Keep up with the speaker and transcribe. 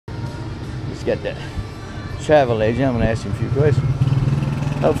He's got that travel agent. I'm going to ask him a few questions.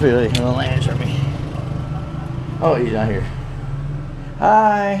 Hopefully he'll answer me. Oh, he's not here.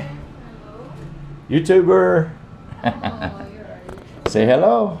 Hi. Hello. YouTuber. Oh, you're right. Say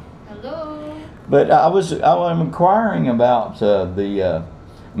hello. Hello. But I'm inquiring about the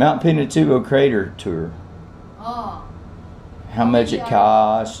Mount Penatubo Crater tour. Oh. How much it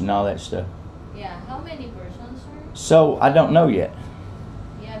costs and all that stuff. Yeah. How many persons, sir? So I don't know yet.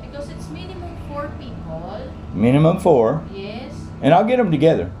 Yeah, because it's minimum 4 people. Minimum 4. Yes. And I'll get them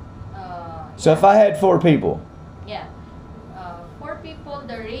together. So if I had 4 people. Yeah. 4 people,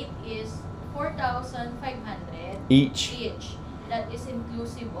 the rate is 4,500 Each. That is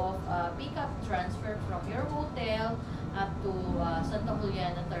inclusive of pickup transfer from your hotel up to Santa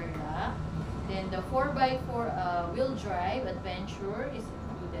Juliana, Tarlac. Then the 4x4 wheel drive adventure is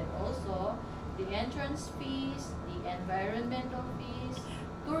included also. The entrance fees, the environmental fees,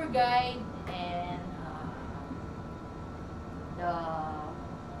 tour guide, and the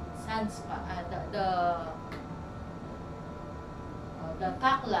sand spa, the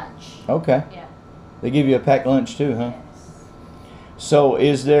pack lunch. Okay. Yeah. They give you a packed lunch too, huh? Yes. So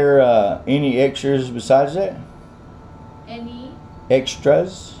is there any extras besides that? Any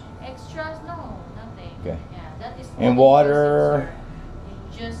Extras? extras? No, nothing. Okay. Yeah, that is. And all water?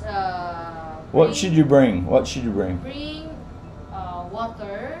 inclusive, sir. Just What should you bring? What should you bring? bring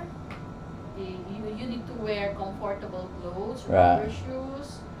water. You need to wear comfortable clothes, Right. rubber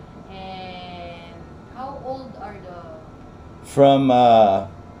shoes, and how old are the? From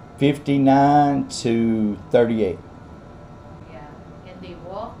 59 to 38. Yeah, can they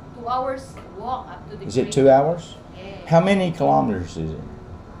walk? 2 hours walk up to the. Is it crater. 2 hours? Yeah. How many kilometers is it?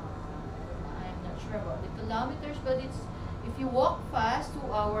 I'm not sure about the kilometers, but it's if you walk fast,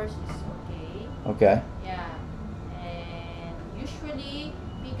 2 hours is okay. Okay. Yeah, and usually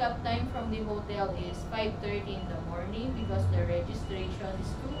pickup time from the hotel is 5:30 in the morning because the registration is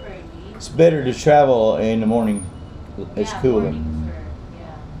too early. It's better to travel in the morning. It's Yeah, cooler. morning, sir.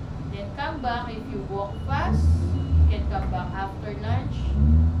 Yeah. Then come back if you walk fast. You can come back after lunch,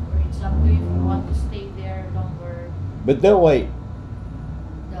 or it's up to you if you want to stay there longer. But they'll wait.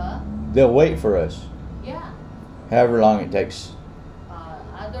 The They'll wait for us. yeah. However long it takes.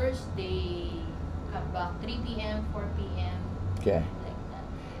 Others they come back 3 p.m., 4 p.m. Okay. like that.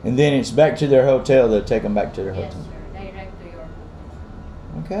 And then it's back to their hotel. They'll take them back to their Yes, hotel. sir. Direct to your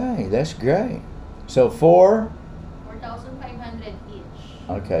hotel. Okay, that's great. So 4. 4,500 each.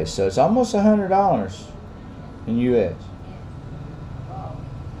 Okay, so it's almost $100 in US. Yes. Wow.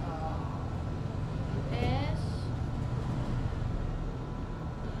 US.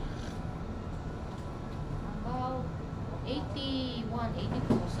 About 81, 82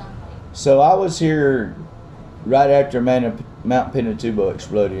 something. So I was here right after Mount Penatubo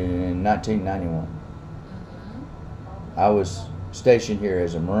exploded in 1991. Mm-hmm. I was stationed here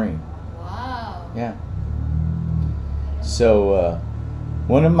as a Marine. Wow. Yeah. So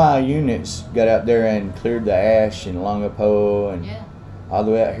one of my units got out there and cleared the ash in Longapo and Yeah. all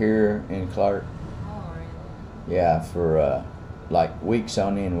the way out here in Clark. Oh, really? Yeah, for like weeks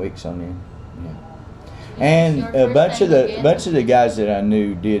on end. Yeah. So this And is your a first bunch time of the again? bunch of the guys that I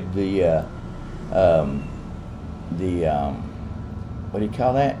knew did the what do you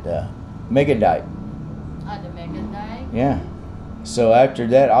call that? Megadite. The mega dive. Yeah. So after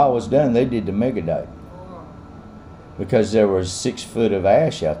that all was done, they did the Megadite Oh. because there was 6 foot of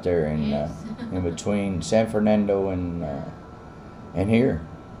ash out there in Yes. in between San Fernando and here.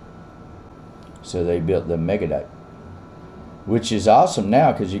 So they built the Megadite, which is awesome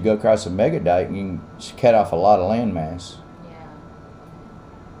now because you go across a Megadite and you can cut off a lot of landmass. Yeah.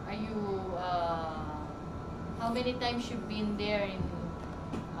 Are you, how many times you've been there in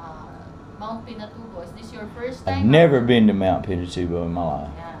Mount Penatubo? Is this your first time? I've never been to Mount Penatubo in my life,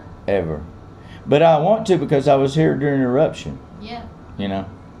 Yeah. ever. But I want to because I was here during the eruption, Yeah. you know.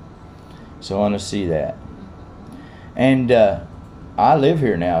 So I want to see that. Mm-hmm. And I live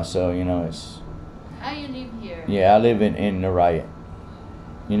here now, so, you know, it's... You live here? Yeah, I live in Narayat.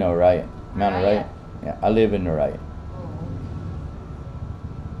 You know Narayat? Mount Narayat? Narayat? Yeah, I live in Narayat. Oh.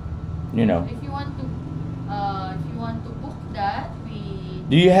 You know. If you want to book that, we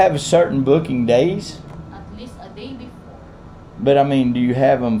Do you have certain booking days? at least a day before. But I mean, do you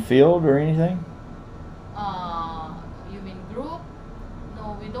have them filled or anything? You mean group?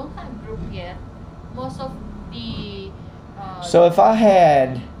 No, we don't have group yet. Most of the So if I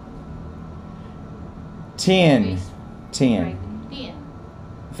had 10, Right, 10.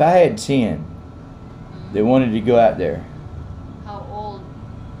 if I had 10 that wanted to go out there, How old?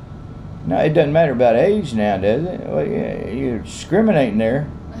 no, it doesn't matter about age now, does it? Well, yeah, you're discriminating there.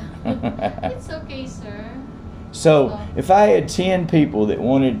 It's okay, sir. So, if I had 10 people that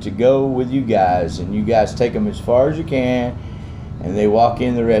wanted to go with you guys, and you guys take them as far as you can, and they walk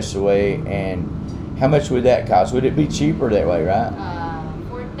in the rest of the way, and how much would that cost? Would it be cheaper that way, right?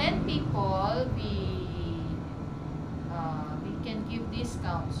 For 10 people, we can give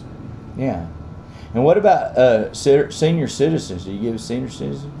discounts, sir. Yeah. And what about senior citizens? Do you give senior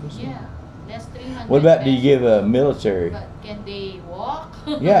citizens? Yeah, that's 300. What about, do you pesos. give a military? But can they walk?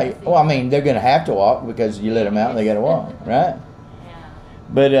 Yeah, well, I mean, they're going to have to walk because you let them out and they got to walk, right? Yeah.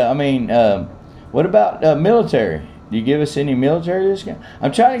 But, I mean, what about military? Do you give us any military discount?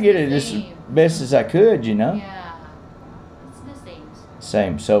 I'm trying to get it as best as I could, you know? Yeah, it's the same, sir.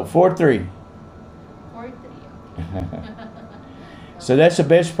 Same. So, 4-3. 4-3, okay. So, that's the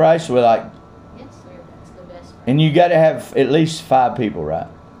best price with, like, Yes, sir, that's the best price. and you got to have at least 5 people, right?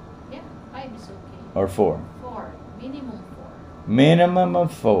 Yeah, 5 is okay. Or 4? 4, minimum 4. Minimum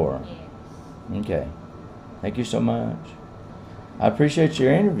of 4. Yes. Okay. Thank you so much. I appreciate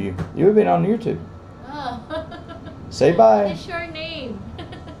your interview. You've been on YouTube. Oh. Say bye. What's your name?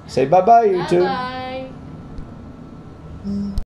 Say bye-bye, YouTube. Bye-bye.